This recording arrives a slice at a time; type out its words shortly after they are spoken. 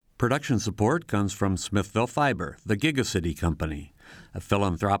Production support comes from Smithville Fiber, the Gigacity Company, a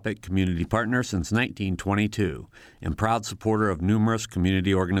philanthropic community partner since 1922 and proud supporter of numerous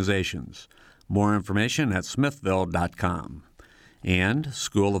community organizations. More information at smithville.com. And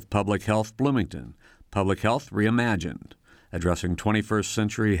School of Public Health Bloomington, Public Health Reimagined, addressing 21st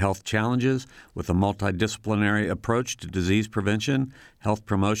century health challenges with a multidisciplinary approach to disease prevention, health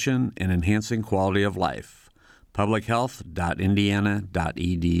promotion, and enhancing quality of life.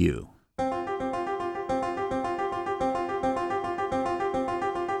 publichealth.indiana.edu.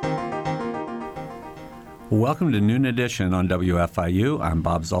 Welcome to Noon Edition on WFIU. I'm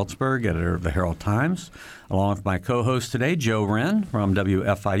Bob Zaltzberg, editor of the Herald-Times, along with my co-host today, Joe Wren from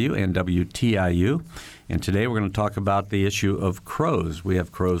WFIU and WTIU. And today we're going to talk about the issue of crows. We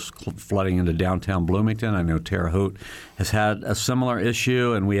have crows flooding into downtown Bloomington. I know Terre Haute has had a similar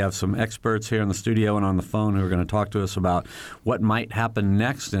issue, and we have some experts here in the studio and on the phone who are going to talk to us about what might happen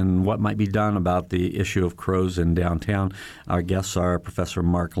next and what might be done about the issue of crows in downtown. Our guests are Professor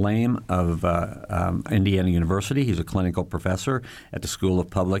Mark Lame of Indiana University. He's a clinical professor at the School of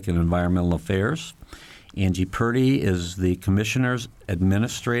Public and Environmental Affairs. Angie Purdy is the Commissioner's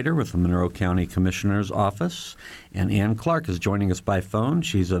Administrator with the Monroe County Commissioner's Office. And Ann Clark is joining us by phone.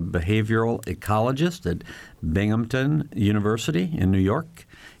 She's a behavioral ecologist at Binghamton University in New York.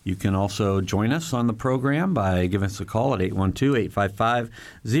 You can also join us on the program by giving us a call at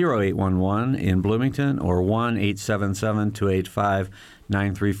 812-855-0811 in Bloomington or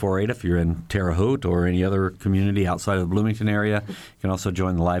 1-877-285-9348 if you're in Terre Haute or any other community outside of the Bloomington area. You can also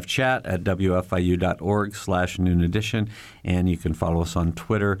join the live chat at wfiu.org/Noon Edition, and you can follow us on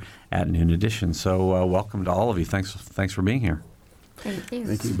Twitter at Noon Edition. So welcome to all of you. Thanks for being here. Thank you.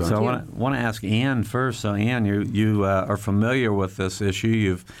 Thank you, Bob. So I want to ask Ann first. So Ann, you are familiar with this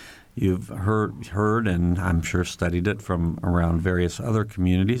issue. You've heard and I'm sure studied it from around various other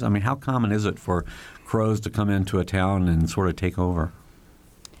communities. I mean, how common is it for crows to come into a town and sort of take over?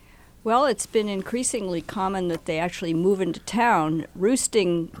 Well, it's been increasingly common that they actually move into town.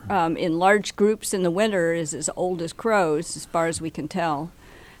 Roosting in large groups in the winter is as old as crows, as far as we can tell.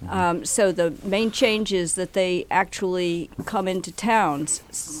 So the main change is that they actually come into towns.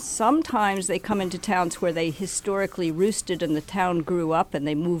 Sometimes they come into towns where they historically roosted and the town grew up and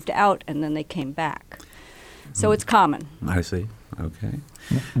they moved out and then they came back. So it's common. I see. Okay.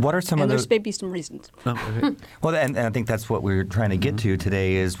 What are some and of there's maybe some reasons. Oh, okay. Well, and I think that's what we're trying to get to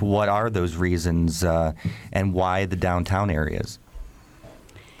today is what are those reasons and why the downtown areas?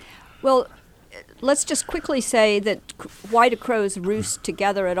 Well, let's just quickly say that why do crows roost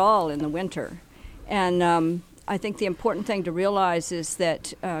together at all in the winter? And I think the important thing to realize is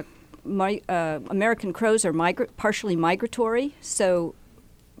that American crows are partially migratory. So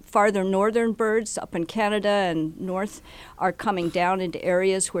farther northern birds up in Canada and north are coming down into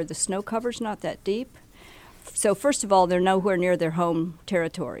areas where the snow cover's not that deep. So first of all, they're nowhere near their home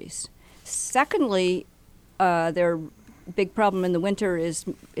territories. Secondly, their big problem in the winter is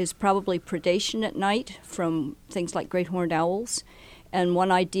probably predation at night from things like great horned owls. And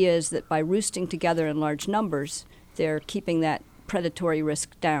one idea is that by roosting together in large numbers, they're keeping that predatory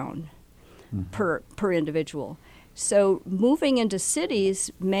risk down per individual. So moving into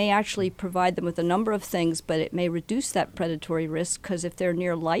cities may actually provide them with a number of things, but it may reduce that predatory risk because if they're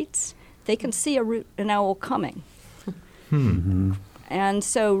near lights, they can see an owl coming. Mm-hmm. And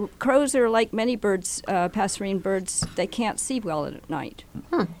so crows are like many birds, passerine birds, they can't see well at night.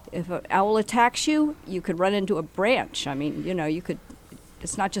 If an owl attacks you, you could run into a branch. I mean,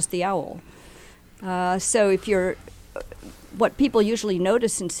 it's not just the owl. So what people usually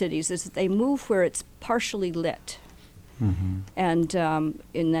notice in cities is that they move where it's partially lit. Mm-hmm. And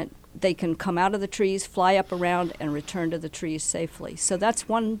in that they can come out of the trees, fly up around, and return to the trees safely. So that's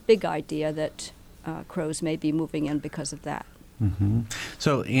one big idea that crows may be moving in because of that. Mm-hmm.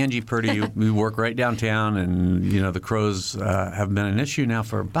 So, Angie Purdy, you work right downtown, and, the crows have been an issue now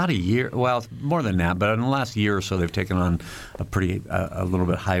for about a year. Well, more than that, but in the last year or so, they've taken on a little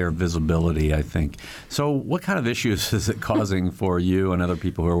bit higher visibility, I think. So what kind of issues is it causing for you and other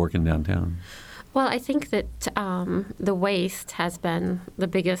people who are working downtown? Well, I think that the waste has been the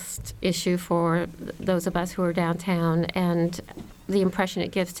biggest issue for those of us who are downtown and the impression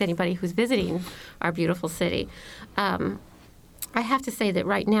it gives to anybody who's visiting our beautiful city. I have to say that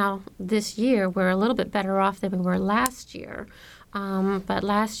right now, this year, we're a little bit better off than we were last year. But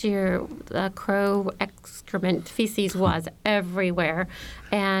last year, the crow excrement feces was everywhere.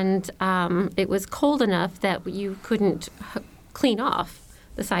 And it was cold enough that you couldn't clean off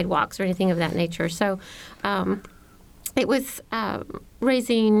the sidewalks or anything of that nature. So it was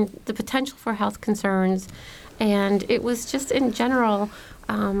raising the potential for health concerns. And it was just in general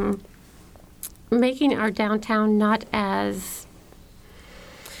making our downtown not as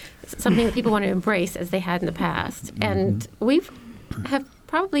something that people want to embrace as they had in the past. And we have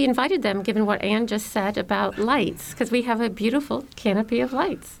probably invited them, given what Ann just said about lights, because we have a beautiful canopy of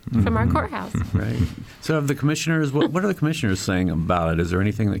lights from our courthouse. Right. So, have the commissioners? What are the commissioners saying about it? Is there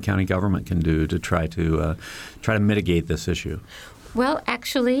anything that county government can do to try to mitigate this issue? Well,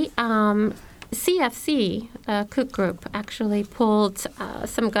 actually, CFC, Cook Group, actually pulled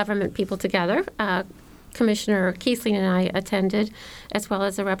some government people together. Commissioner Kiesling and I attended, as well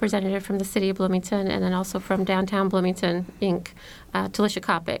as a representative from the city of Bloomington, and then also from Downtown Bloomington, Inc., Talisha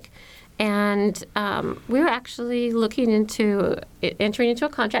Kopic. And we're actually looking into entering into a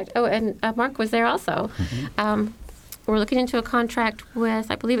contract. Oh, and Mark was there also. We're looking into a contract with,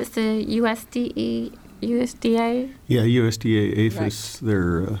 I believe it's the USDA? Yeah, USDA APHIS, Right.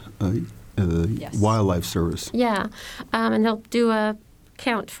 their Yes. wildlife service. Yeah. And they'll do a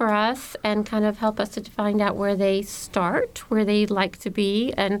count for us and kind of help us to find out where they start, where they'd like to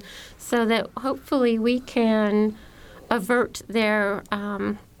be, and so that hopefully we can avert their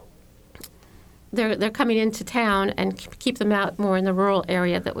coming into town and keep them out more in the rural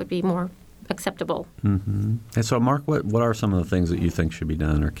area that would be more acceptable. Mm-hmm. And so, Mark, what are some of the things that you think should be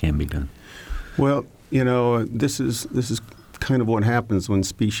done or can be done? Well, this is kind of what happens when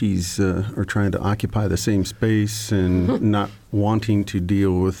species are trying to occupy the same space and not wanting to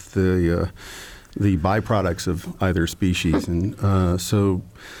deal with the byproducts of either species. And so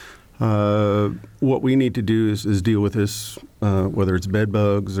what we need to do is deal with this, whether it's bed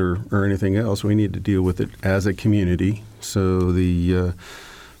bugs or anything else. We need to deal with it as a community. So the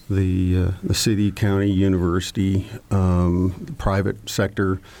city, county, university, the private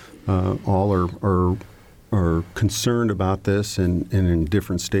sector, all are concerned about this and in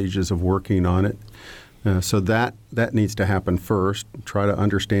different stages of working on it. So that needs to happen first. Try to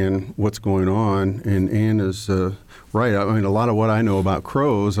understand what's going on. And Ann is right. I mean, a lot of what I know about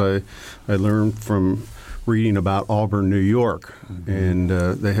crows, I learned from reading about Auburn, New York, and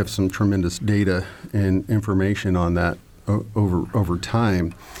they have some tremendous data and information on that over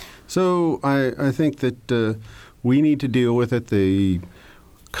time. So I think that we need to deal with it.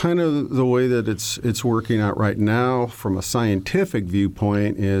 Kind of the way that it's working out right now from a scientific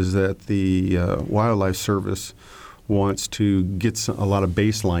viewpoint is that the Wildlife Service wants to get a lot of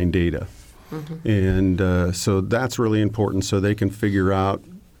baseline data. And so that's really important so they can figure out,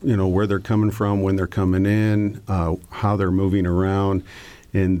 where they're coming from, when they're coming in, how they're moving around.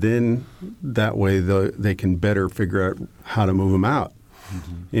 And then that way they can better figure out how to move them out.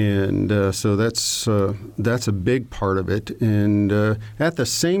 And so that's a big part of it. And at the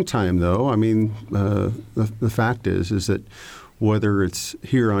same time, though, I mean, the fact is that whether it's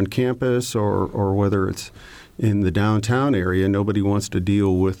here on campus or whether it's in the downtown area, nobody wants to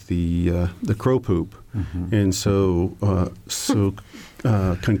deal with the crow poop. And so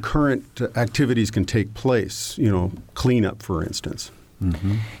concurrent activities can take place. Cleanup, for instance.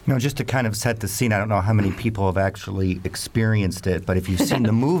 Just to kind of set the scene, I don't know how many people have actually experienced it, but if you've seen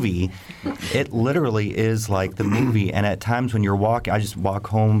the movie, it literally is like the movie. And at times when you're walking, I just walk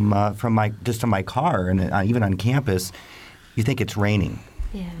home from my car, and even on campus, you think it's raining.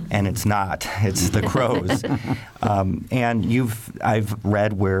 Yeah. And it's not. It's the crows. And I've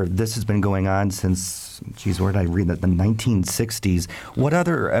read where this has been going on since, where did I read that? The 1960s. What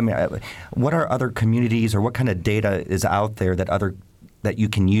are other communities, or what kind of data is out there that you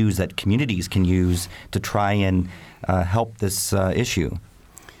can use, that communities can use to try and help this issue?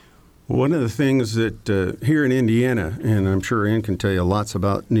 One of the things that here in Indiana, and I'm sure Ann can tell you lots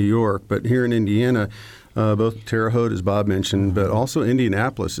about New York, but here in Indiana, both Terre Haute, as Bob mentioned, but also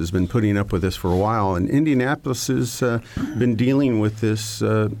Indianapolis has been putting up with this for a while. And Indianapolis has been dealing with this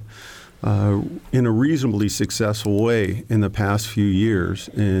in a reasonably successful way in the past few years,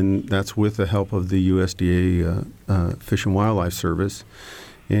 and that's with the help of the USDA Fish and Wildlife Service.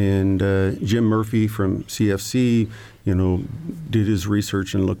 And Jim Murphy from CFC, did his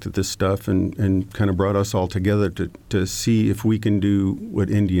research and looked at this stuff and kind of brought us all together to see if we can do what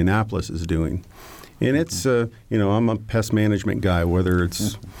Indianapolis is doing. And it's, I'm a pest management guy, whether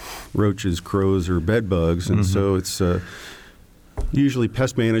it's roaches, crows, or bed bugs, and so it's usually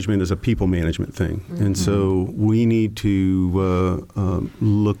pest management is a people management thing. And so we need to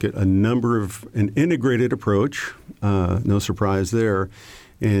look at an integrated approach, no surprise there,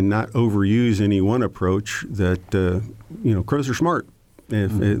 and not overuse any one approach that, crows are smart.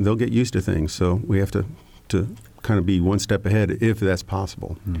 They'll get used to things. So we have to kind of be one step ahead if that's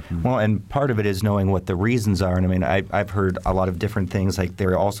possible. Mm-hmm. Well, and part of it is knowing what the reasons are. And I mean, I've heard a lot of different things. Like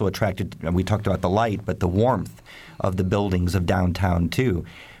they're also attracted, and we talked about the light, but the warmth of the buildings of downtown too.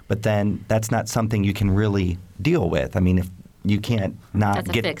 But then that's not something you can really deal with. I mean, if you can't not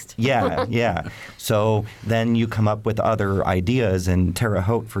that's get fixed. Yeah. So then you come up with other ideas, and Terre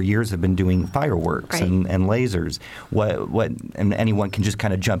Haute for years have been doing fireworks Right. and lasers. What and anyone can just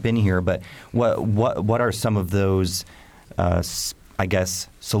kind of jump in here, but what are some of those I guess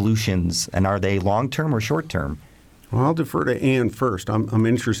solutions, and are they long term or short term? Well, I'll defer to Ann first. I'm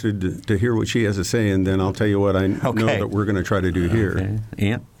interested to hear what she has to say, and then I'll tell you what I know that we're going to try to do here. Okay.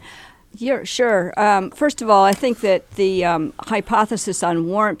 Ann? Yeah, sure. First of all, I think that the hypothesis on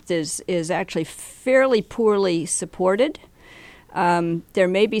warmth is actually fairly poorly supported. There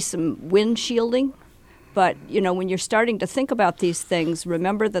may be some wind shielding, but when you're starting to think about these things,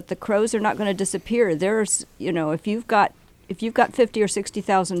 remember that the crows are not going to disappear. There's, if you've got 50 or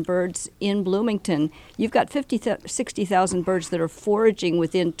 60,000 birds in Bloomington, you've got 60,000 birds that are foraging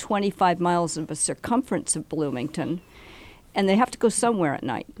within 25 miles of a circumference of Bloomington. And they have to go somewhere at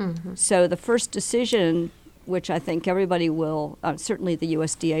night. Mm-hmm. So the first decision, which I think everybody will, certainly the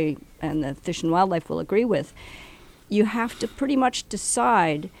USDA and the Fish and Wildlife will agree with, you have to pretty much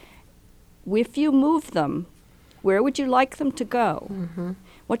decide, if you move them, where would you like them to go? Mm-hmm.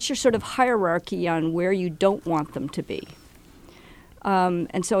 What's your sort of hierarchy on where you don't want them to be?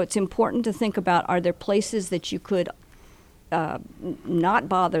 And so it's important to think about, are there places that you could not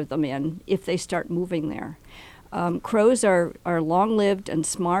bother them in if they start moving there? Crows are long-lived and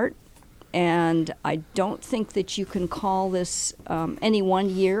smart, and I don't think that you can call this any one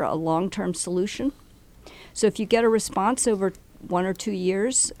year a long-term solution. So if you get a response over 1 or 2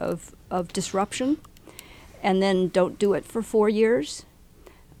 years of disruption and then don't do it for 4 years,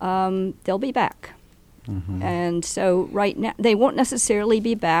 they'll be back. Mm-hmm. And so right now, they won't necessarily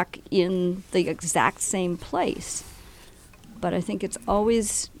be back in the exact same place, but I think it's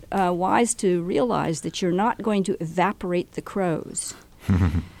always wise to realize that you're not going to evaporate the crows.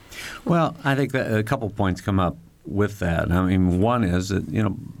 Well, I think that a couple points come up with that. I mean, one is that,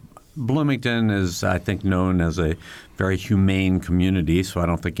 Bloomington is, I think, known as a very humane community, so I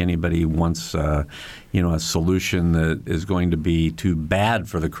don't think anybody wants, a solution that is going to be too bad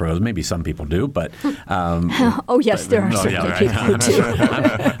for the crows. Maybe some people do, but oh yes, there are certainly people who do.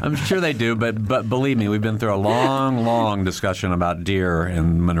 I'm sure they do, but believe me, we've been through a long discussion about deer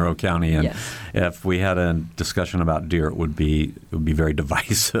in Monroe County, and yes. If we had a discussion about deer, it would be very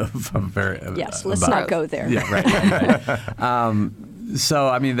divisive. Yes, let's not go there. Yeah, right. So,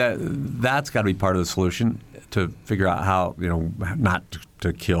 I mean, that's got to be part of the solution, to figure out how, not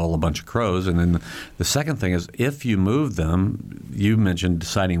to kill a bunch of crows. And then the second thing is, if you move them, you mentioned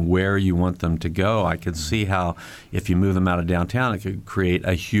deciding where you want them to go. I could see how if you move them out of downtown, it could create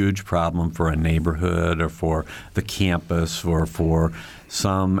a huge problem for a neighborhood or for the campus or for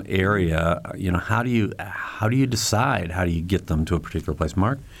some area. How do you decide? How do you get them to a particular place?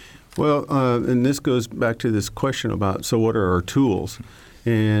 Mark? Well, and this goes back to this question about, so what are our tools?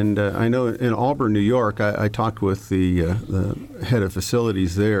 And I know in Auburn, New York, I talked with the head of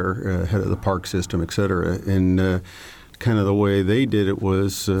facilities there, head of the park system, et cetera, and kind of the way they did it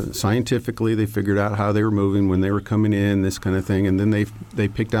was scientifically they figured out how they were moving when they were coming in, this kind of thing, and then they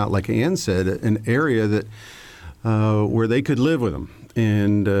picked out, like Ann said, an area that where they could live with them.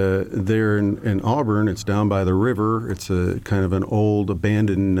 And there in Auburn, it's down by the river. It's a kind of an old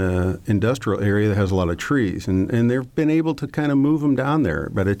abandoned industrial area that has a lot of trees. And they've been able to kind of move them down there.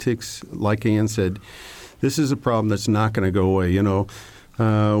 But it takes, like Ann said, this is a problem that's not going to go away.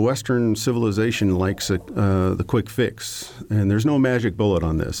 Western civilization likes the quick fix. And there's no magic bullet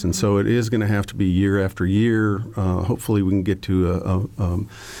on this. And so it is going to have to be year after year. Hopefully we can get to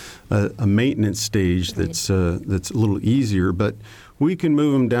a maintenance stage that's a little easier. But we can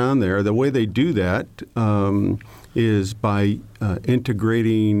move them down there. The way they do that is by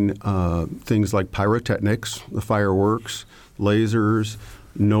integrating things like pyrotechnics, the fireworks, lasers,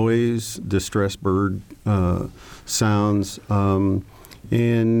 noise, distressed bird sounds.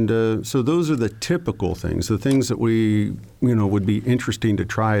 And so those are the typical things, the things that we would be interesting to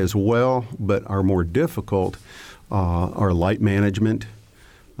try as well, but are more difficult are light management.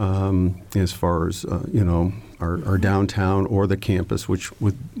 As far as our downtown or the campus, which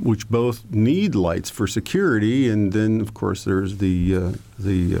both need lights for security, and then of course there's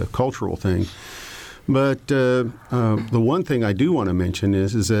the cultural thing. But the one thing I do want to mention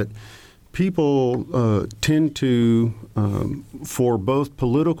is that people tend to, for both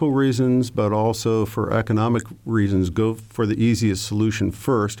political reasons but also for economic reasons, go for the easiest solution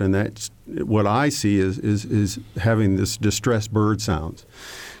first, and that's what I see is having this distressed bird sounds,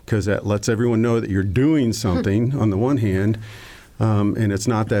 because that lets everyone know that you're doing something on the one hand, and it's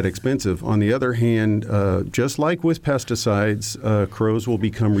not that expensive. On the other hand, just like with pesticides, crows will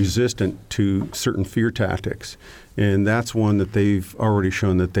become resistant to certain fear tactics. And that's one that they've already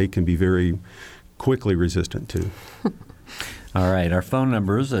shown that they can be very quickly resistant to. All right. Our phone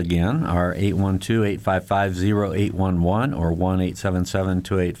numbers, again, are 812-855-0811 or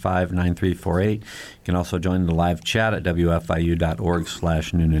 1-877-285-9348. You can also join the live chat at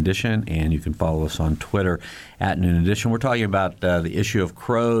wfiu.org/Noon Edition, and you can follow us on Twitter at Noon Edition. We're talking about the issue of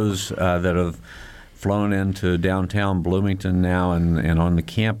crows that have flown into downtown Bloomington now and on the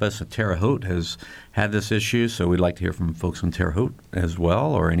campus. Terre Haute has had this issue, so we'd like to hear from folks in Terre Haute as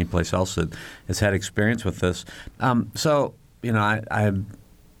well, or any place else that has had experience with this. So, you know, I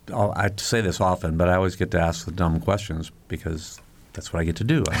say this often, but I always get to ask the dumb questions because that's what I get to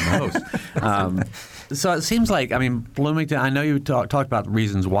do. I'm the host. So it seems like, I mean, Bloomington, I know you talked about the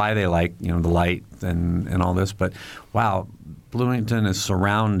reasons why they like, you know, the light and all this, but wow, Bloomington is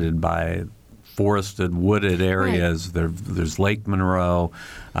surrounded by forested, wooded areas. Right. There's Lake Monroe.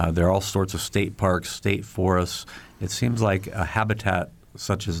 There are all sorts of state parks, state forests. It seems like a habitat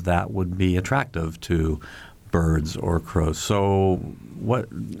such as that would be attractive to birds or crows. So what,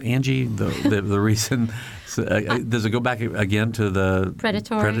 Angie, the reason, does it go back again to the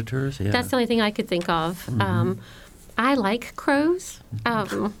predators? Yeah. That's the only thing I could think of. Mm-hmm. I like crows.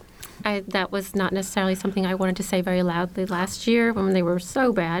 That was not necessarily something I wanted to say very loudly last year when they were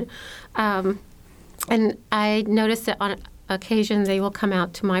so bad. And I noticed that on occasion they will come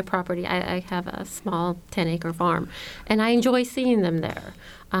out to my property. I have a small 10-acre farm, and I enjoy seeing them there.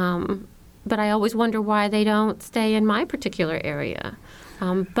 But I always wonder why they don't stay in my particular area.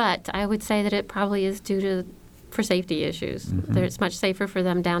 But I would say that it probably is for safety issues. Mm-hmm. It's much safer for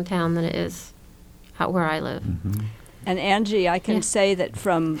them downtown than it is out where I live. Mm-hmm. And Angie, I can say that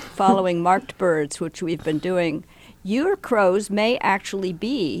from following marked birds, which we've been doing, your crows may actually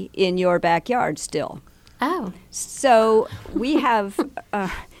be in your backyard still. Oh. So we have,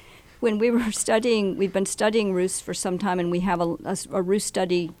 when we were studying, we've been studying roosts for some time, and we have a roost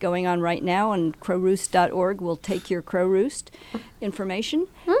study going on right now, and crowroost.org will take your crow roost information.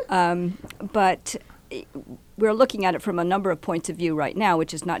 But we're looking at it from a number of points of view right now,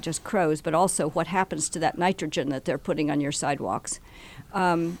 which is not just crows, but also what happens to that nitrogen that they're putting on your sidewalks.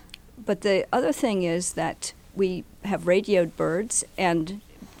 But the other thing is that we have radioed birds, and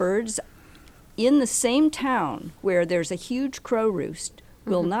birds in the same town where there's a huge crow roost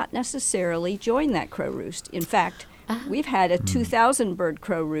will not necessarily join that crow roost. In fact, we've had a 2,000 bird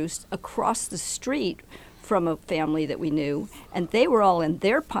crow roost across the street from a family that we knew, and they were all in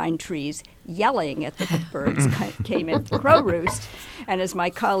their pine trees yelling at the birds came in the crow roost. And as my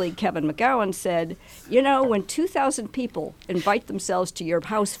colleague Kevin McGowan said, you know, when 2,000 people invite themselves to your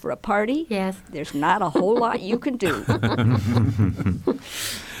house for a party, there's not a whole lot you can do.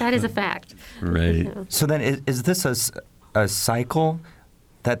 That is a fact. Right. So then is this a cycle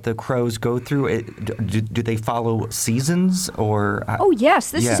that the crows go through? Do they follow seasons or? Oh,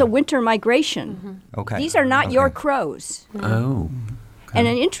 yes. This is a winter migration. Mm-hmm. Okay. These are not your crows. Oh. Okay. And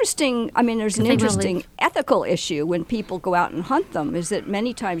there's an interesting ethical issue when people go out and hunt them, is that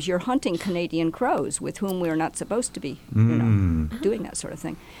many times you're hunting Canadian crows with whom we're not supposed to be, doing that sort of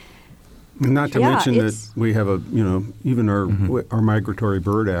thing. Not to mention that we have even our Migratory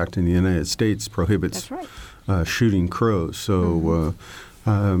Bird Act in the United States prohibits shooting crows. So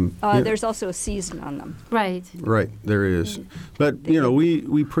there's also a season on them. Right. Right, there is. But,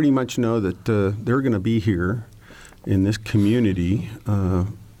 we pretty much know that they're going to be here in this community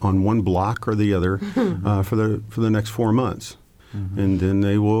on one block or the other for the next 4 months. Mm-hmm. And then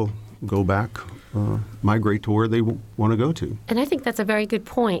they will go back, migrate to where they want to go to. And I think that's a very good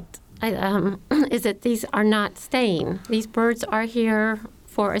point, is that these are not staying. These birds are here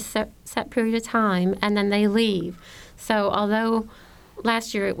for a set period of time, and then they leave. So although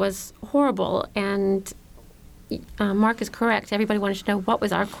last year it was horrible, and Mark is correct. Everybody wanted to know, what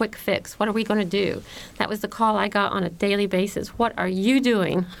was our quick fix? What are we going to do? That was the call I got on a daily basis. What are you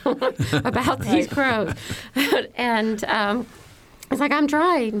doing about these crows? And it's like, I'm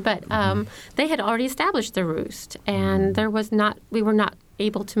trying. But they had already established the roost, and we were not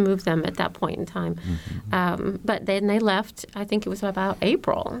able to move them at that point in time. But then they left. I think it was about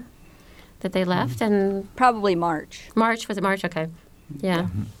April that they left. And probably March. Was it March? Okay. Yeah.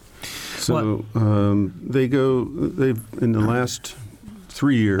 So they've in the last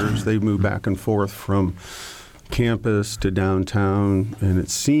 3 years, they've moved back and forth from campus to downtown, and it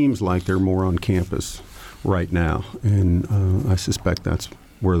seems like they're more on campus right now. And I suspect that's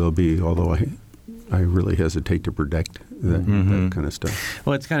where they'll be, although I really hesitate to predict that kind of stuff.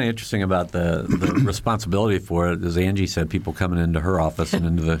 Well, it's kind of interesting about the responsibility for it. As Angie said, people coming into her office and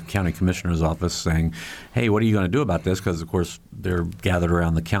into the county commissioner's office saying, hey, what are you going to do about this? Because, of course, they're gathered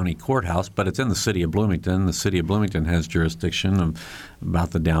around the county courthouse, but it's in the city of Bloomington. The city of Bloomington has jurisdiction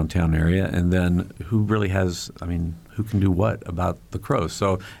about the downtown area. And then who really has, who can do what about the crows?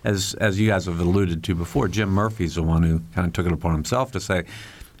 So as you guys have alluded to before, Jim Murphy's the one who kind of took it upon himself to say,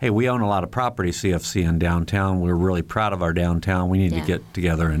 hey, we own a lot of property, CFC, in downtown. We're really proud of our downtown. We need to get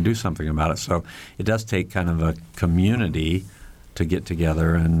together and do something about it. So it does take kind of a community to get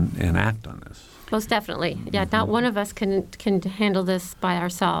together and act on this. Most definitely. Yeah, not one of us can handle this by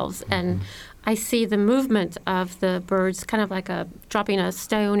ourselves. And I see the movement of the birds kind of like dropping a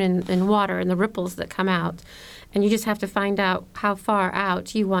stone in water and the ripples that come out. And you just have to find out how far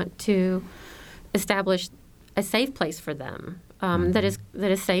out you want to establish a safe place for them. That is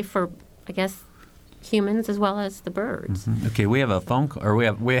safe for, I guess, humans as well as the birds. Mm-hmm. Okay, we have a phone call, or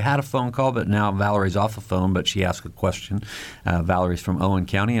we had a phone call, but now Valerie's off the phone. But she asked a question. Valerie's from Owen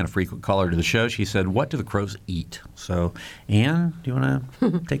County and a frequent caller to the show. She said, "What do the crows eat?" So, Ann, do you want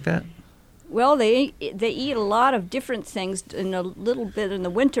to take that? Well, they eat a lot of different things, and a little bit in the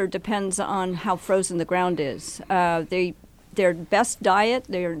winter depends on how frozen the ground is. Their best diet,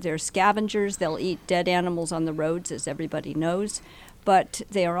 they're scavengers. They'll eat dead animals on the roads, as everybody knows. But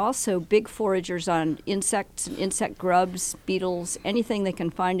they are also big foragers on insects, insect grubs, beetles, anything they can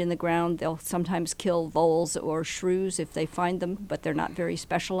find in the ground. They'll sometimes kill voles or shrews if they find them, but they're not very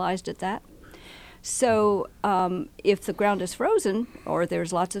specialized at that. So if the ground is frozen or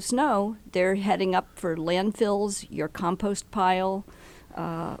there's lots of snow, they're heading up for landfills, your compost pile,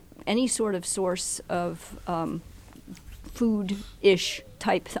 any sort of source of food-ish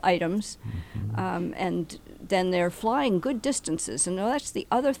type items, and then they're flying good distances. And that's the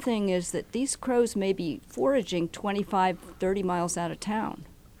other thing, is that these crows may be foraging 25, 30 miles out of town.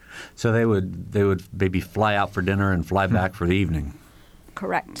 So they would maybe fly out for dinner and fly back for the evening.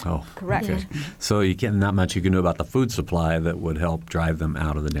 Correct. Oh, correct. Okay. So not much you can do about the food supply that would help drive them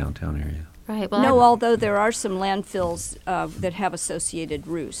out of the downtown area. Right. Well, no, although there are some landfills that have associated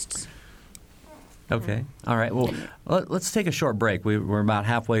roosts. Okay. All right. Well, let's take a short break. We're about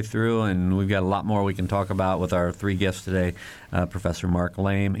halfway through, and we've got a lot more we can talk about with our three guests today, Professor Mark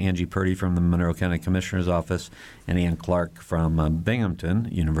Lame, Angie Purdy from the Monroe County Commissioner's Office, and Ann Clark from Binghamton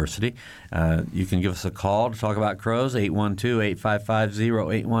University. You can give us a call to talk about crows,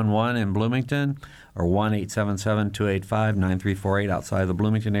 812-855-0811 in Bloomington, or 1-877-285-9348 outside the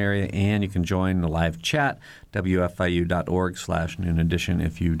Bloomington area. And you can join the live chat, wfiu.org/noon edition,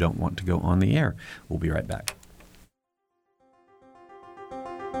 if you don't want to go on the air. We'll be right back.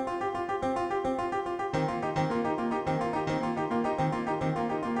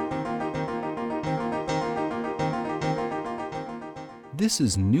 This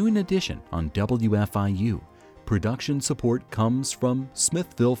is Noon Edition on WFIU. Production support comes from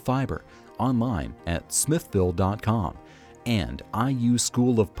Smithville Fiber, online at smithville.com, and IU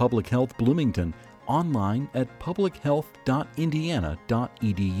School of Public Health Bloomington, online at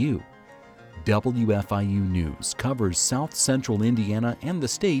publichealth.indiana.edu. WFIU News covers South Central Indiana and the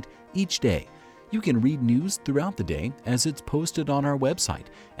state each day. You can read news throughout the day as it's posted on our website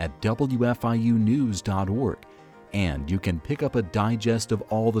at wfiunews.org. And you can pick up a digest of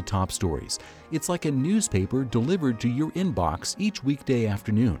all the top stories. It's like a newspaper delivered to your inbox each weekday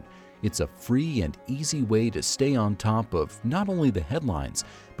afternoon. It's a free and easy way to stay on top of not only the headlines,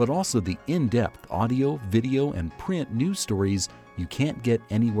 but also the in-depth audio, video, and print news stories you can't get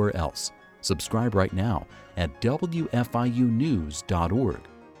anywhere else. Subscribe right now at wfiunews.org.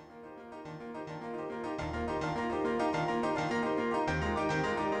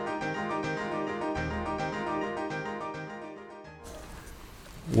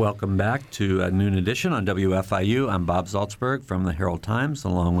 Welcome back to Noon Edition on WFIU. I'm Bob Zaltzberg from the Herald Times,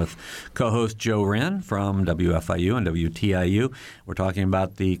 along with co-host Joe Wren from WFIU and WTIU. We're talking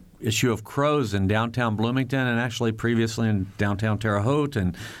about the issue of crows in downtown Bloomington, and actually previously in downtown Terre Haute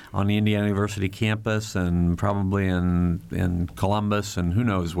and on the Indiana University campus, and probably in Columbus and who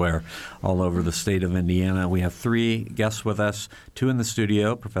knows where, all over the state of Indiana. We have three guests with us, two in the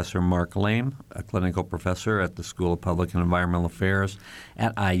studio, Professor Mark Lame, a clinical professor at the School of Public and Environmental Affairs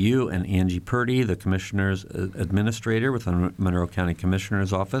at IU, and Angie Purdy, the Commissioner's Administrator with the Monroe County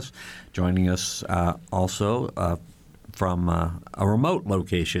Commissioner's Office. Joining us also from a remote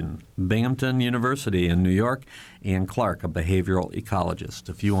location, Binghamton University in New York, Ann Clark, a behavioral ecologist.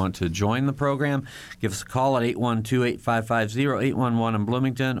 If you want to join the program, give us a call at 812-855-0811 in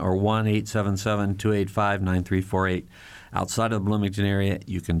Bloomington or 1-877-285-9348. Outside of the Bloomington area,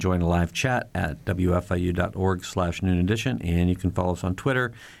 you can join a live chat at wfiu.org/Noon Edition, and you can follow us on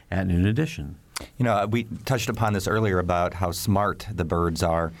Twitter at Noon Edition. You know, we touched upon this earlier about how smart the birds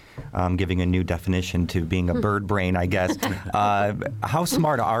are, giving a new definition to being a bird brain, I guess. How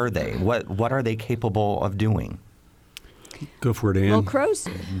smart are they? What are they capable of doing? Go for it, Ann. Well, crows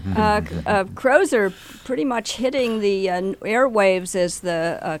are pretty much hitting the airwaves as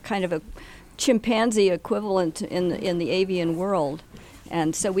the kind of a chimpanzee equivalent in the avian world.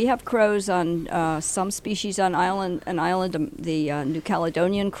 And so we have crows on some species on an island, the New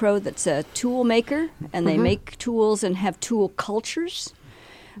Caledonian crow that's a tool maker, and they make tools and have tool cultures.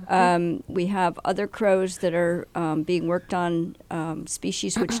 We have other crows that are being worked on,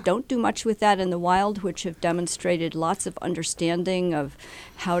 species which don't do much with that in the wild, which have demonstrated lots of understanding of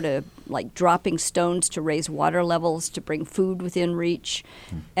how to, like dropping stones to raise water levels, to bring food within reach.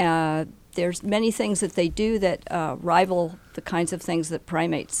 There's many things that they do that rival the kinds of things that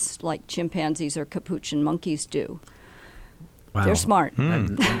primates like chimpanzees or capuchin monkeys do. Wow. They're smart.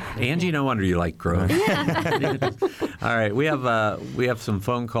 Angie, no wonder you like crows. All right, we have some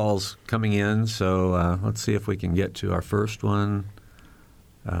phone calls coming in, so let's see if we can get to our first one.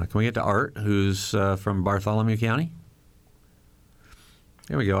 Can we get to Art, who's from Bartholomew County?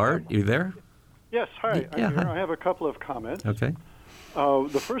 There we go, Art. You there? Yes, hi. Yeah, I'm here. hi. I have a couple of comments. Okay.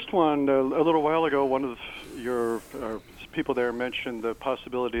 The first one, a little while ago, one of your people there mentioned the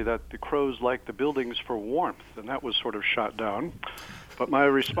possibility that the crows like the buildings for warmth, and that was sort of shot down. But my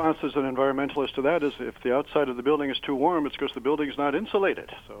response as an environmentalist to that is if the outside of the building is too warm, it's because the building is not insulated.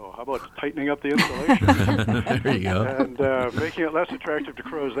 So how about tightening up the insulation There you go. and making it less attractive to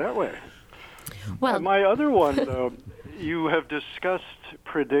crows that way? Well, My other one, though, you have discussed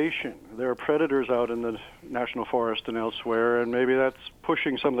predation. There are predators out in the national forest and elsewhere, and maybe that's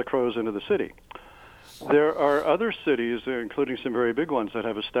pushing some of the crows into the city. There are other cities, including some very big ones, that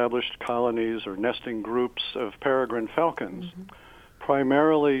have established colonies or nesting groups of peregrine falcons,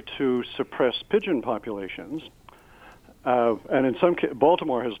 primarily to suppress pigeon populations. And in some cases,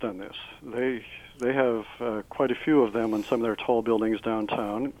 Baltimore has done this. They have quite a few of them on some of their tall buildings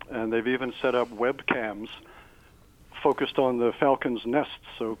downtown, and they've even set up webcams focused on the falcons' nests,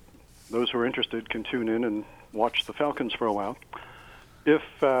 so those who are interested can tune in and watch the falcons for a while. If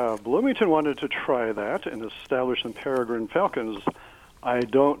Bloomington wanted to try that and establish some peregrine falcons, I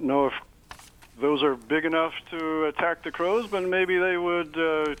don't know if those are big enough to attack the crows, but maybe they would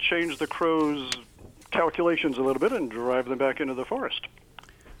change the crows' calculations a little bit and drive them back into the forest.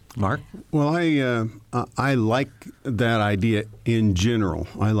 Mark? Well, I like that idea in general.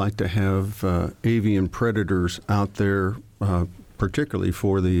 I like to have avian predators out there, particularly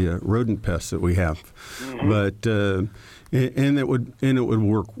for the rodent pests that we have. But and it would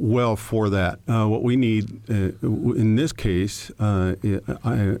work well for that. What we need in this case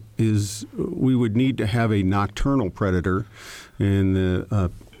is we would need to have a nocturnal predator, and the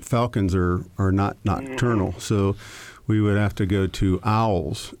falcons are not nocturnal, so we would have to go to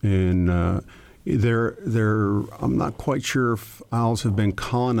owls, and I'm not quite sure if owls have been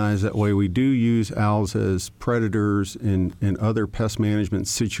colonized that way. We do use owls as predators in other pest management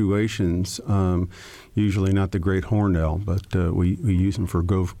situations, usually not the great horned owl, but we use them for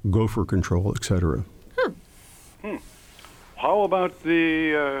gopher control, et cetera. How about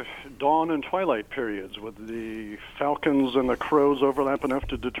the dawn and twilight periods? Would the falcons and the crows overlap enough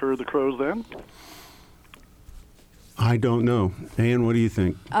to deter the crows then? I don't know. Ann, what do you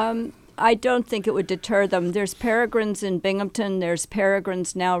think? I don't think it would deter them. There's peregrines in Binghamton. There's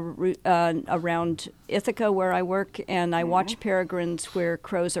peregrines now around Ithaca where I work, and I watch peregrines where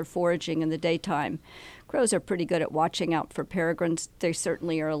crows are foraging in the daytime. Crows are pretty good at watching out for peregrines. They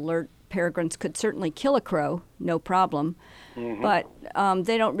certainly are alert. Peregrines could certainly kill a crow, no problem, but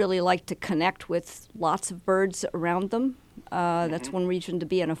they don't really like to connect with lots of birds around them. That's one reason to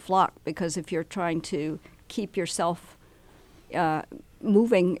be in a flock, because if you're trying to keep yourself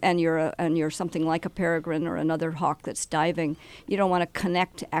moving and you're something like a peregrine or another hawk that's diving, you don't want to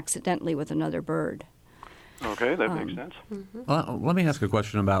connect accidentally with another bird. Okay, that makes sense. Well, let me ask a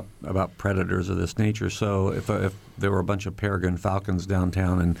question about predators of this nature. So if there were a bunch of peregrine falcons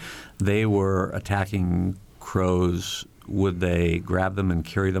downtown and they were attacking crows, would they grab them and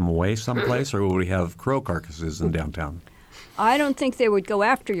carry them away someplace, or would we have crow carcasses in downtown? I don't think they would go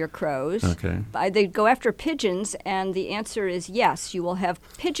after your crows. Okay. They'd go after pigeons, and the answer is yes, you will have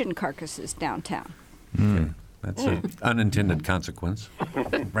pigeon carcasses downtown. That's an unintended consequence.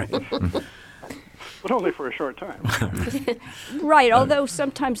 Right. But only for a short time. Right, although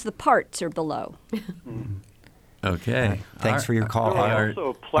sometimes the parts are below. Okay. Thanks for your call. There are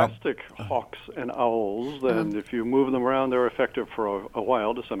also plastic hawks and owls, and if you move them around, they're effective for a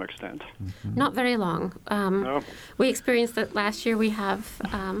while to some extent. Not very long. No? We experienced that last year. We have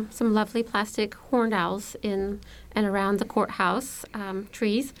some lovely plastic horned owls in and around the courthouse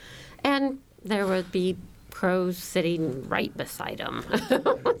trees, and there would be crows sitting right beside them.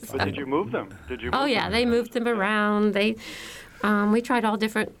 But did you move them? Oh yeah, they moved them around. We tried all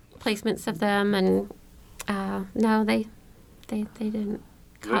different placements of them, and no, they didn't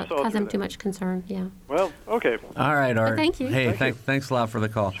cause them too much concern. Yeah. Well, okay. All right, Art. Thank you. Hey, Thank you. thanks a lot for the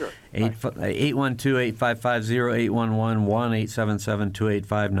call. Sure.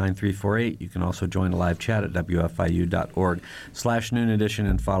 812-855-0811-1-877-285-9348. You can also join the live chat at wfiu.org/Noon Edition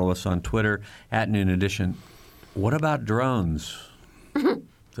and follow us on Twitter at Noon Edition. What about drones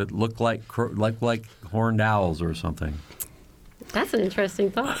that look like horned owls or something? That's an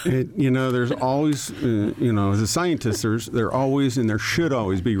interesting thought. There's always, as a scientist, there always and there should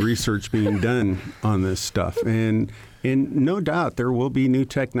always be research being done on this stuff. And no doubt there will be new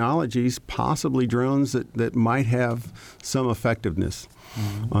technologies, possibly drones that might have some effectiveness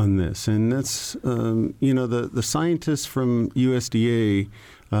on this. And that's, the scientists from USDA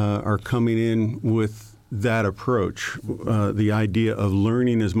are coming in with that approach, the idea of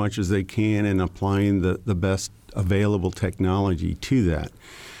learning as much as they can and applying the best available technology to that.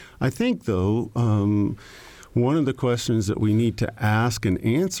 I think, though, one of the questions that we need to ask and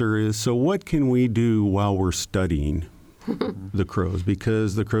answer is, so what can we do while we're studying the crows?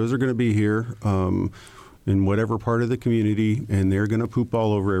 Because the crows are going to be here in whatever part of the community, and they're going to poop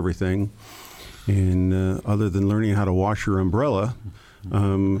all over everything. And other than learning how to wash your umbrella,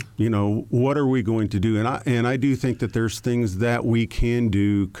 what are we going to do? And I do think that there's things that we can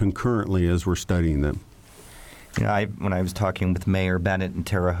do concurrently as we're studying them. When I was talking with Mayor Bennett in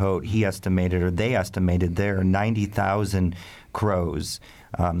Terre Haute, they estimated there are 90,000 crows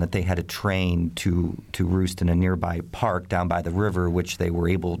that they had to train to roost in a nearby park down by the river, which they were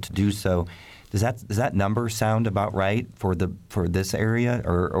able to do so. Does that number sound about right for this area,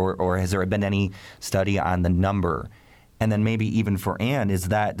 or has there been any study on the number? And then maybe even for Ann,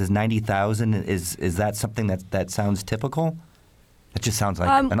 does 90,000 is that something that sounds typical? It just sounds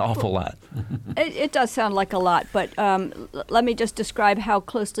like an awful lot. It does sound like a lot, but let me just describe how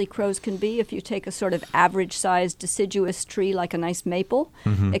closely crows can be. If you take a sort of average-sized deciduous tree like a nice maple,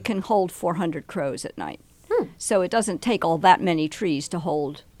 it can hold 400 crows at night. So it doesn't take all that many trees to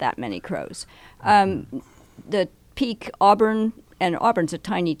hold that many crows. The peak Auburn, and Auburn's a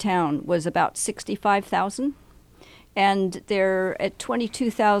tiny town, was about 65,000. And they're at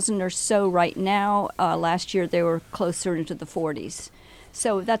 22,000 or so right now. Last year they were closer into the 40s.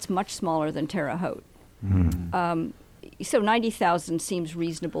 So that's much smaller than Terre Haute. So 90,000 seems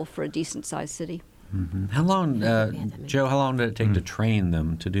reasonable for a decent-sized city. How long, Joe, how long did it take to train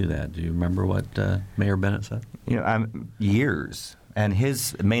them to do that? Do you remember what Mayor Bennett said? Years. And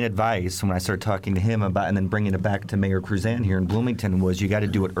his main advice when I started talking to him about, and then bringing it back to Mayor Cruzan here in Bloomington, was you got to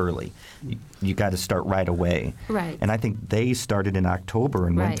do it early. You got to start right away. Right. And I think they started in October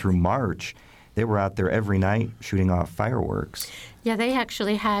and went through March. They were out there every night shooting off fireworks. Yeah, they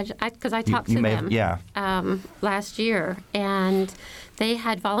actually had, because I talked to them last year, and they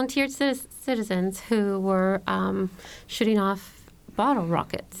had volunteered citizens who were shooting off bottle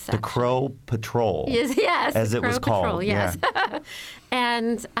rockets. The Crow Patrol. Yes, as it was called. Patrol, yes. Yeah.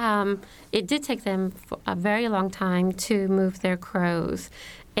 And it did take them a very long time to move their crows.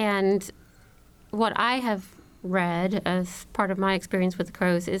 And what I have read as part of my experience with the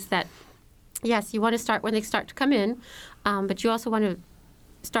crows is that, yes, you want to start when they start to come in, but you also want to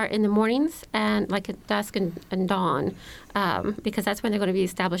start in the mornings and like at dusk and dawn, because that's when they're going to be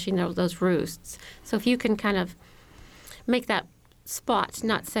establishing those roosts. So if you can kind of make that spot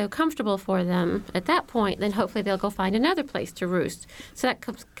not so comfortable for them at that point, then hopefully they'll go find another place to roost. So that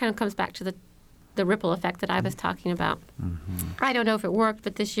kind of comes back to the ripple effect that I was talking about. I don't know if it worked,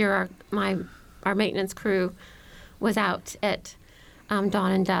 but this year our maintenance crew was out at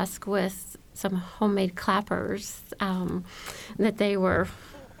dawn and dusk with some homemade clappers that they were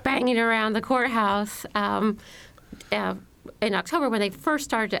banging around the courthouse in October when they first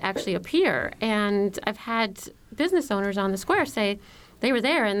started to actually appear. And I've had business owners on the square say they were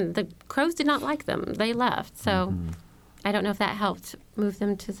there and the crows did not like them. They left. So I don't know if that helped move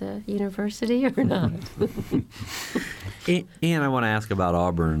them to the university or not. Ian, I want to ask about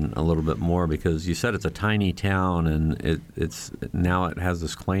Auburn a little bit more because you said it's a tiny town and it has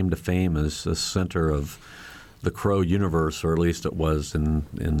this claim to fame as a center of the crow universe, or at least it was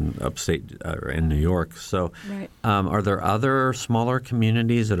in upstate in New York. So, Right. Are there other smaller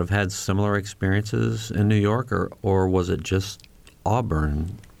communities that have had similar experiences in New York, or was it just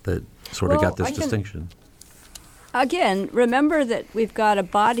Auburn that sort of Well, got this I can- distinction? Again, remember that we've got a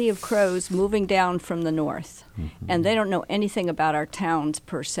body of crows moving down from the north, and they don't know anything about our towns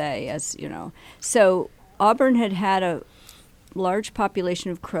per se, as you know. So Auburn had a large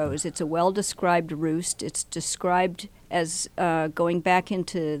population of crows. It's a well-described roost. It's described as going back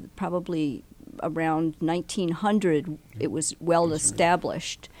into probably around 1900. It was well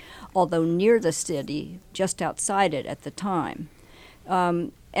established, although near the city, just outside it at the time.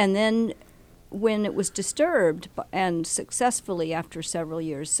 And then when it was disturbed and successfully, after several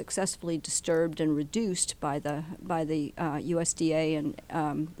years, successfully disturbed and reduced by the USDA and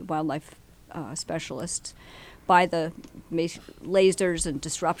wildlife specialists, by the lasers and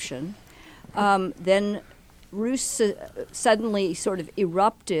disruption, then roosts suddenly sort of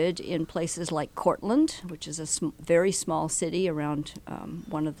erupted in places like Cortland, which is a very small city around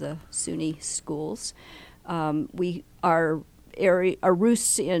one of the SUNY schools. Our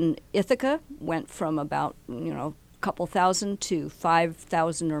roosts in Ithaca went from about a couple thousand to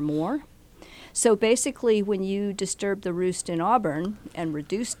 5,000 or more. So basically, when you disturbed the roost in Auburn and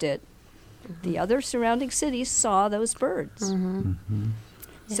reduced it, the other surrounding cities saw those birds.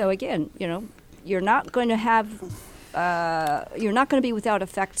 So again, you're not going to have you're not going to be without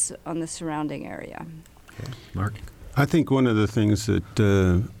effects on the surrounding area. Okay. Mark? I think one of the things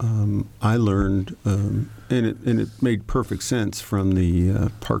that I learned, and it made perfect sense from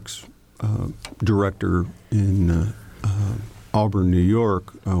the parks director in Auburn, New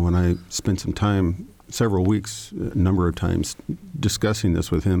York, when I spent some time, several weeks, a number of times, discussing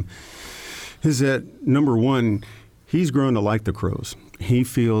this with him, is that, number one, he's grown to like the crows. He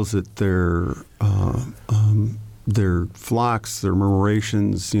feels that their flocks, their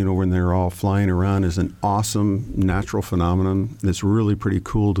murmurations, when they're all flying around, is an awesome natural phenomenon that's really pretty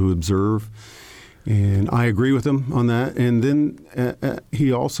cool to observe. And I agree with him on that. And then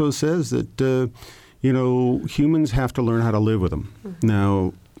he also says that, humans have to learn how to live with them.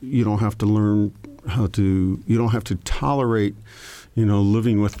 Now, you don't have to tolerate,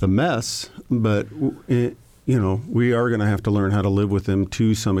 living with the mess, but, we are going to have to learn how to live with them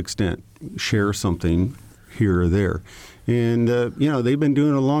to some extent, share something here or there. And, they've been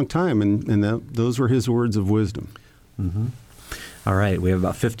doing it a long time, and those were his words of wisdom. Mm-hmm. All right, we have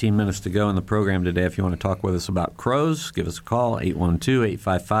about 15 minutes to go in the program today. If you want to talk with us about crows, give us a call,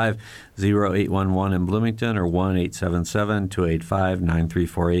 812-855-0811 in Bloomington or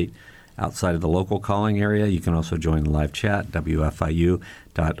 1-877-285-9348 outside of the local calling area. You can also join the live chat.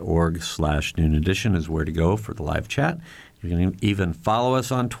 WFIU.org/Noon Edition is where to go for the live chat. You can even follow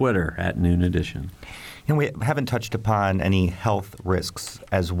us on Twitter at Noon Edition. And we haven't touched upon any health risks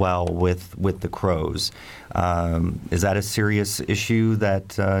as well with the crows. Is that a serious issue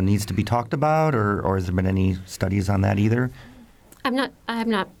that needs to be talked about, or has there been any studies on that either? I don't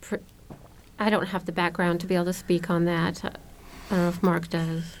have the background to be able to speak on that. I don't know if Mark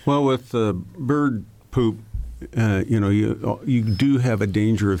does. Well, with bird poop, you do have a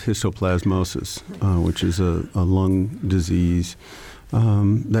danger of histoplasmosis, which is a lung disease.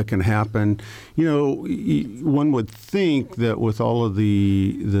 That can happen. One would think that with all of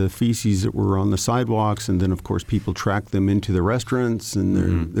the feces that were on the sidewalks, and then of course people track them into the restaurants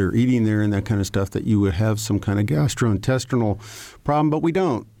and they're eating there and that kind of stuff, that you would have some kind of gastrointestinal problem, but we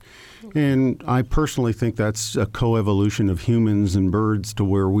don't. And I personally think that's a coevolution of humans and birds to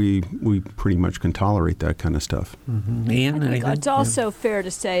where we pretty much can tolerate that kind of stuff. Mm-hmm. Ian, I think anything? it's also fair to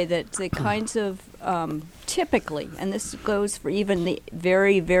say that the kinds of typically, and this goes for even the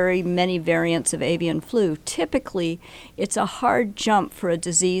very, very many variants of avian flu, typically it's a hard jump for a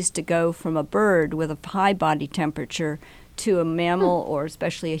disease to go from a bird with a high body temperature to a mammal or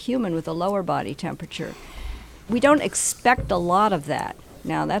especially a human with a lower body temperature. We don't expect a lot of that.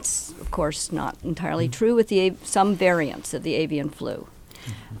 Now, that's, of course, not entirely true with some variants of the avian flu.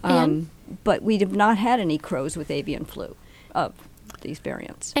 But we have not had any crows with avian flu of these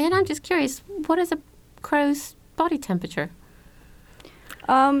variants. And I'm just curious, what is a crow's body temperature?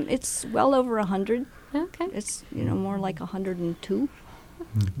 It's well over 100. Okay. It's, more like 102.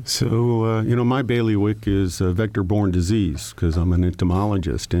 So, my bailiwick is vector-borne disease because I'm an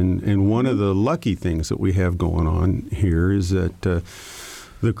entomologist. And one of the lucky things that we have going on here is that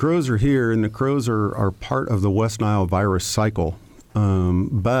the crows are here, and the crows are part of the West Nile virus cycle.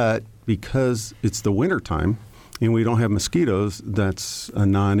 But because it's the wintertime and we don't have mosquitoes, that's a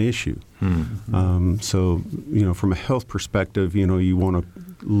non-issue. Mm-hmm. So, from a health perspective, you want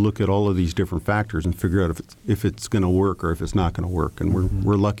to look at all of these different factors and figure out if it's going to work or if it's not going to work. And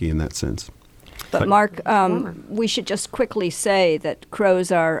we're lucky in that sense. But Mark, we should just quickly say that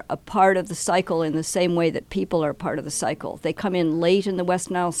crows are a part of the cycle in the same way that people are part of the cycle. They come in late in the West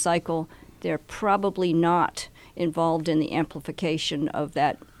Nile cycle. They're probably not involved in the amplification of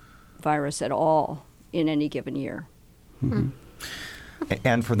that virus at all in any given year. Mm-hmm.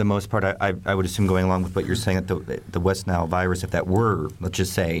 And for the most part, I would assume, going along with what you're saying, that the West Nile virus, if that were, let's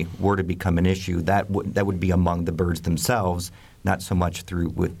just say, were to become an issue, that would be among the birds themselves, not so much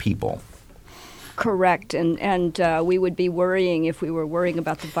with people. Correct. And we would be worrying, if we were worrying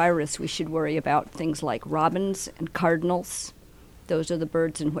about the virus, we should worry about things like robins and cardinals. Those are the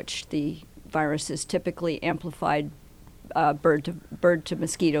birds in which the virus is typically amplified bird to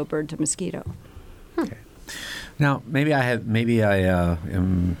mosquito. Okay. Now, maybe I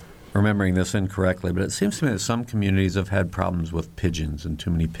am remembering this incorrectly, but it seems to me that some communities have had problems with pigeons and too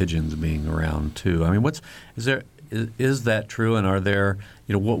many pigeons being around too. I mean, is that true? And are there,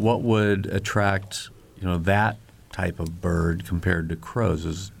 what would attract, that type of bird compared to crows?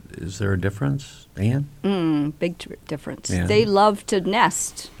 Is there a difference, Ann? Big difference. Yeah. They love to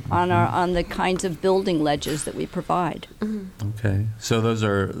nest on the kinds of building ledges that we provide. Mm-hmm. Okay. So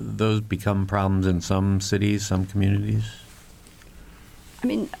those become problems in some cities, some communities? I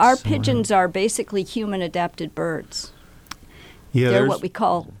mean, our pigeons are basically human-adapted birds. Yeah, They're what we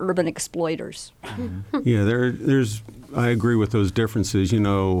call urban exploiters. Yeah, there's. I agree with those differences.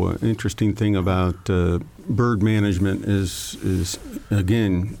 Interesting thing about bird management is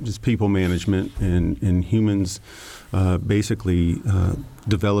again just people management and humans basically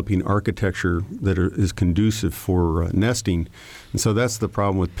developing architecture that is conducive for nesting, and so that's the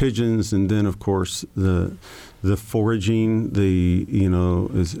problem with pigeons. And then of course the foraging. They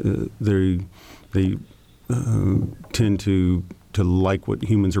tend to like what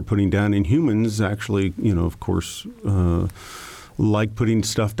humans are putting down, and humans actually, of course, like putting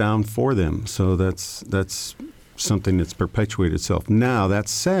stuff down for them. So that's something that's perpetuated itself. Now, that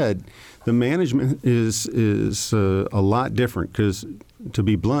said, the management is a lot different because, to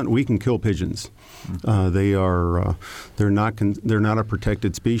be blunt, we can kill pigeons. They're not a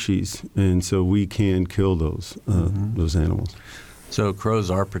protected species, and so we can kill those animals. So crows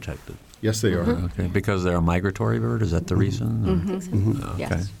are protected. Yes, they are. Okay, because they're a migratory bird? Is that the reason? Okay.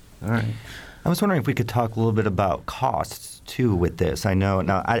 Yes. All right. I was wondering if we could talk a little bit about costs, too, with this. I know,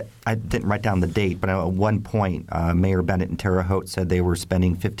 now, I didn't write down the date, but at one point, Mayor Bennett and Terre Haute said they were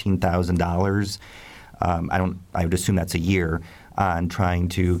spending $15,000. I would assume that's a year, on trying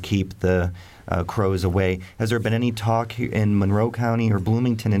to keep the crows away. Has there been any talk in Monroe County or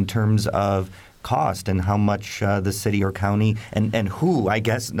Bloomington in terms of cost and how much the city or county and who, I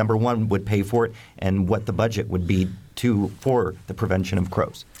guess, number one, would pay for it, and what the budget would be for the prevention of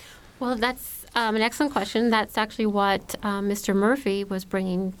crows? Well, that's an excellent question. That's actually what Mr. Murphy was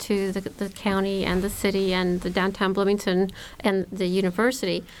bringing to the county and the city and the downtown Bloomington and the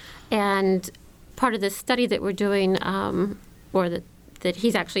university. And part of this study that we're doing, that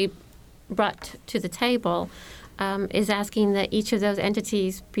he's actually brought to the table, is asking that each of those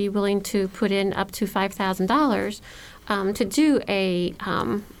entities be willing to put in up to $5,000 to do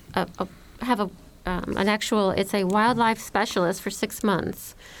an actual. It's a wildlife specialist for 6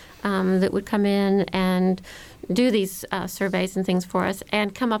 months that would come in and do these surveys and things for us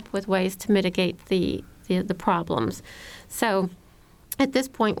and come up with ways to mitigate the problems. So at this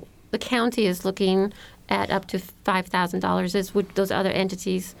point, the county is looking at up to $5,000, as would those other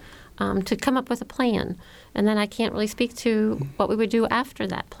entities, to come up with a plan. And then I can't really speak to what we would do after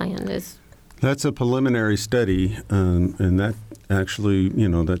that plan is. That's a preliminary study, and that actually,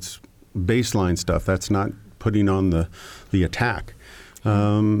 that's baseline stuff. That's not putting on the attack.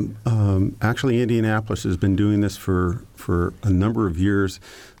 Actually, Indianapolis has been doing this for a number of years.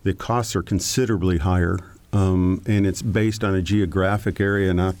 The costs are considerably higher, and it's based on a geographic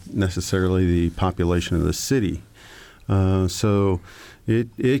area, not necessarily the population of the city. So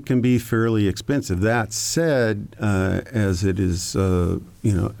it can be fairly expensive. That said, as it is,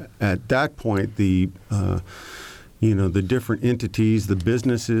 at that point, the different entities, the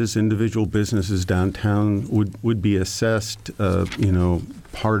businesses, individual businesses downtown would be assessed,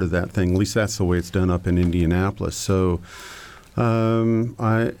 part of that thing. At least that's the way it's done up in Indianapolis. So,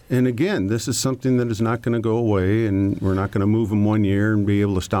 and again, this is something that is not going to go away, and we're not going to move them one year and be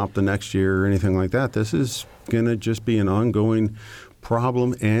able to stop the next year or anything like that. This is going to just be an ongoing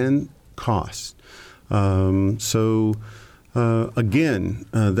problem and cost. Again,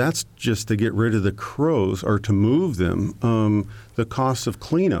 that's just to get rid of the crows or to move them. The cost of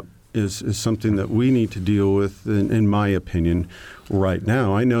cleanup is something that we need to deal with, in my opinion, right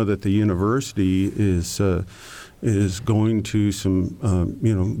now. I know that the university is going to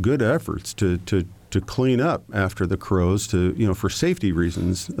some good efforts to clean up after the crows, for safety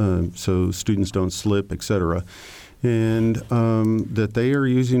reasons, so students don't slip, et cetera, and that they are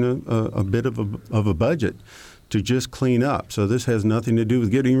using a bit of a budget to just clean up. So this has nothing to do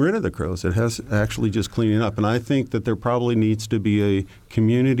with getting rid of the crows. It has actually just cleaning up. And I think that there probably needs to be a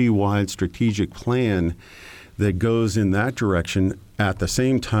community-wide strategic plan that goes in that direction at the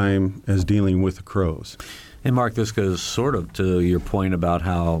same time as dealing with the crows. And Mark, this goes sort of to your point about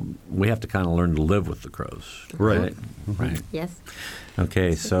how we have to kind of learn to live with the crows. Right. Right. Yes.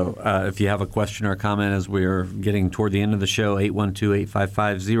 Okay, so if you have a question or a comment as we're getting toward the end of the show,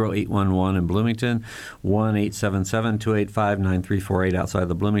 812-855-0811 in Bloomington, 1-877-285-9348 outside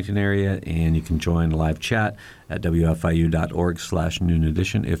the Bloomington area, and you can join the live chat at wfiu.org/noon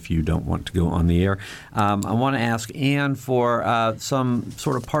edition if you don't want to go on the air. I want to ask Ann for some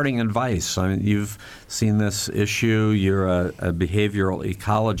sort of parting advice. I mean, you've seen this issue. You're a behavioral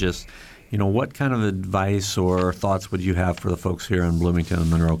ecologist. What kind of advice or thoughts would you have for the folks here in Bloomington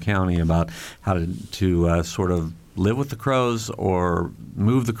and Monroe County about how to sort of live with the crows or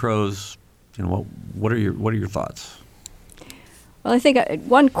move the crows? What are your thoughts? Well, I think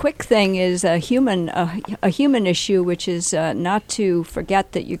one quick thing is a human issue, which is not to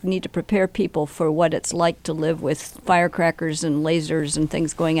forget that you need to prepare people for what it's like to live with firecrackers and lasers and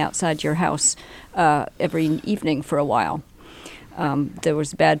things going outside your house every evening for a while. There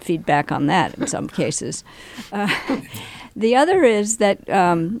was bad feedback on that in some cases. The other is that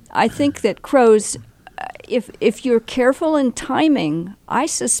I think that crows, if you're careful in timing, I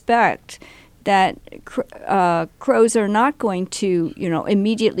suspect that crows are not going to,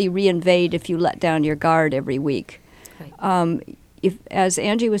 immediately reinvade if you let down your guard every week. Right. If, as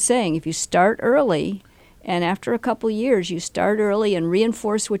Angie was saying, if you start early, and after a couple years you start early and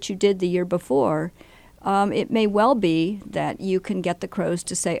reinforce what you did the year before, it may well be that you can get the crows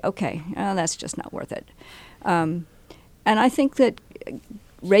to say, okay, that's just not worth it. And I think that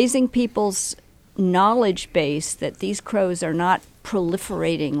raising people's knowledge base that these crows are not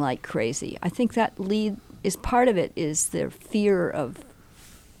proliferating like crazy, I think that is part of it, is their fear of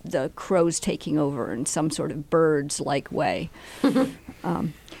the crows taking over in some sort of birds-like way.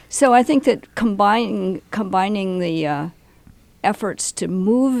 So I think that combining the efforts to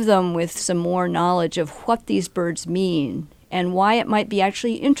move them with some more knowledge of what these birds mean and why it might be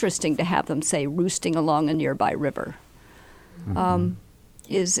actually interesting to have them, say, roosting along a nearby river,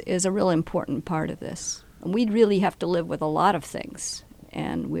 is a real important part of this. And we really have to live with a lot of things,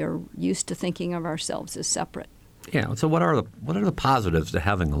 and we're used to thinking of ourselves as separate. Yeah. So what are the positives to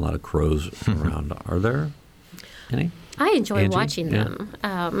having a lot of crows around? Are there any? I enjoy Angie? watching them.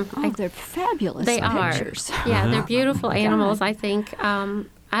 They're fabulous pictures. Yeah, they're beautiful animals, I think.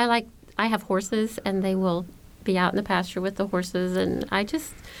 I have horses, and they will be out in the pasture with the horses, and I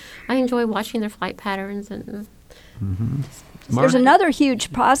enjoy watching their flight patterns. And There's another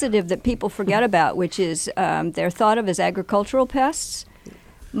huge positive that people forget about, which is they're thought of as agricultural pests.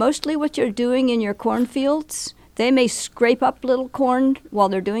 Mostly what you're doing in your cornfields, they may scrape up little corn while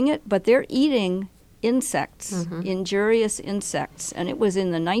they're doing it, but they're eating insects, injurious insects. And it was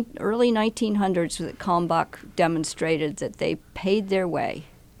in the early 1900s that Kalmbach demonstrated that they paid their way.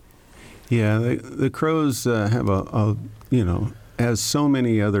 Yeah, the crows have as so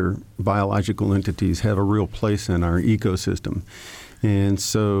many other biological entities, have a real place in our ecosystem. And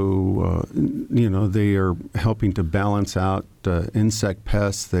so, they are helping to balance out insect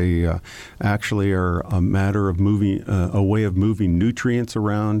pests. They actually are a matter of a way of moving nutrients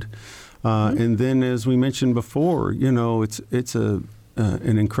around. And then, as we mentioned before, it's an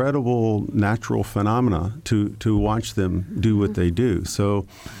incredible natural phenomena to watch them do what they do. So,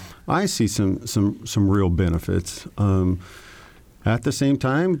 I see some real benefits. At the same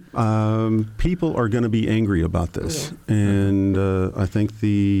time, people are going to be angry about this, and I think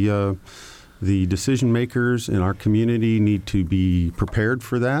the decision makers in our community need to be prepared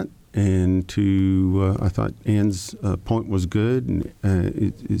for that. And I thought Ann's point was good,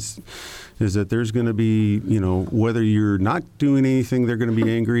 and is that there's going to be, whether you're not doing anything, they're going to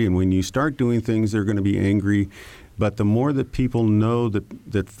be angry, and when you start doing things, they're going to be angry. But the more that people know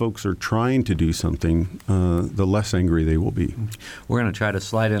that folks are trying to do something, the less angry they will be. We're going to try to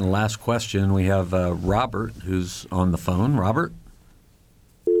slide in a last question. We have Robert, who's on the phone. Robert?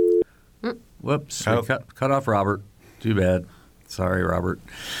 Whoops. We cut off Robert. Too bad. Sorry, Robert.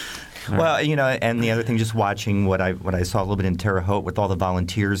 Well, and the other thing, just watching what I saw a little bit in Terre Haute with all the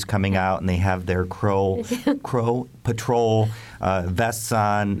volunteers coming out, and they have their crow patrol vests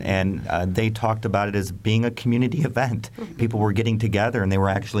on, and they talked about it as being a community event. People were getting together, and they were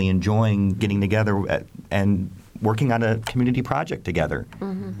actually enjoying getting together and working on a community project together.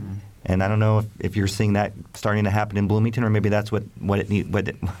 And I don't know if you're seeing that starting to happen in Bloomington, or maybe that's what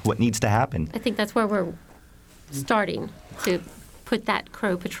needs to happen. I think that's where we're starting to put that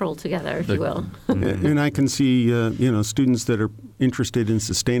crow patrol together, if you will. And I can see, students that are interested in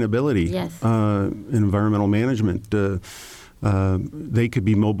sustainability, Yes. Environmental management, they could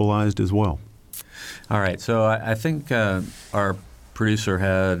be mobilized as well. All right. So I think our producer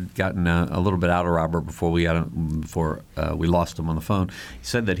had gotten a little bit out of Robert before we lost him on the phone. He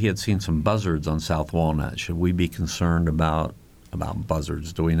said that he had seen some buzzards on South Walnut. Should we be concerned about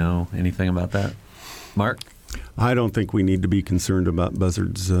buzzards? Do we know anything about that, Mark? I don't think we need to be concerned about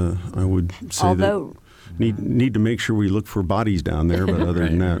buzzards. I would say that need to make sure we look for bodies down there, but other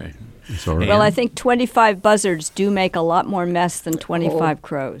than that, it's all right. Well, I think 25 buzzards do make a lot more mess than 25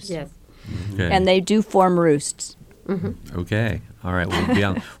 crows. Yes. Okay. And they do form roosts. Okay. All right.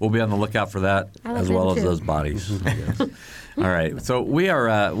 We'll be on the lookout for that as well as those bodies. Yes. All right. So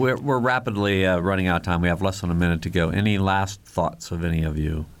we're rapidly running out of time. We have less than a minute to go. Any last thoughts of any of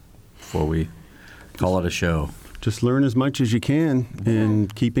you before we call it a show? Just learn as much as you can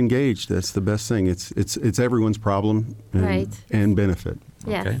and keep engaged. That's the best thing. It's everyone's problem and benefit.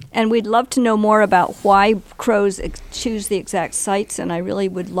 Yes. Okay. And we'd love to know more about why crows choose the exact sites, and I really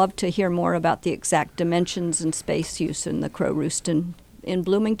would love to hear more about the exact dimensions and space use in the crow roost in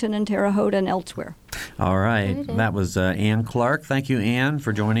Bloomington and Terre Haute and elsewhere. All right. That was Ann Clark. Thank you, Ann,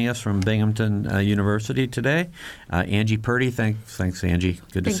 for joining us from Binghamton University today. Angie Purdy, thanks, Angie.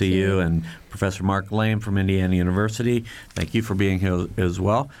 Good to see you. And Professor Mark Lane from Indiana University, thank you for being here as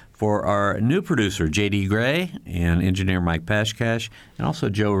well. For our new producer, J.D. Gray, and engineer Mike Pashkash, and also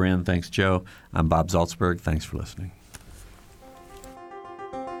Joe Wren. Thanks, Joe. I'm Bob Zaltzberg. Thanks for listening.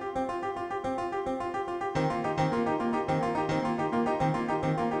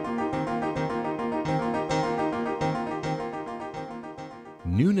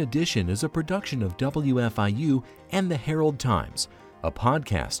 Noon Edition is a production of WFIU and the Herald Times. A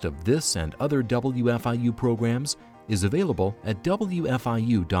podcast of this and other WFIU programs is available at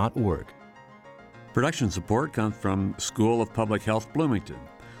WFIU.org. Production support comes from School of Public Health Bloomington.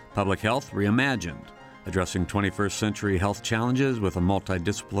 Public Health Reimagined, addressing 21st century health challenges with a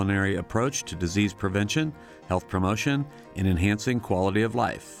multidisciplinary approach to disease prevention, health promotion, and enhancing quality of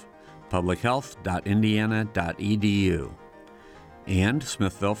life. publichealth.indiana.edu. And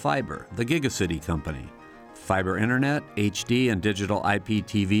Smithville Fiber, the Gigacity Company. Fiber Internet, HD, and digital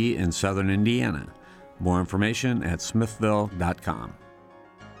IPTV in southern Indiana. More information at smithville.com.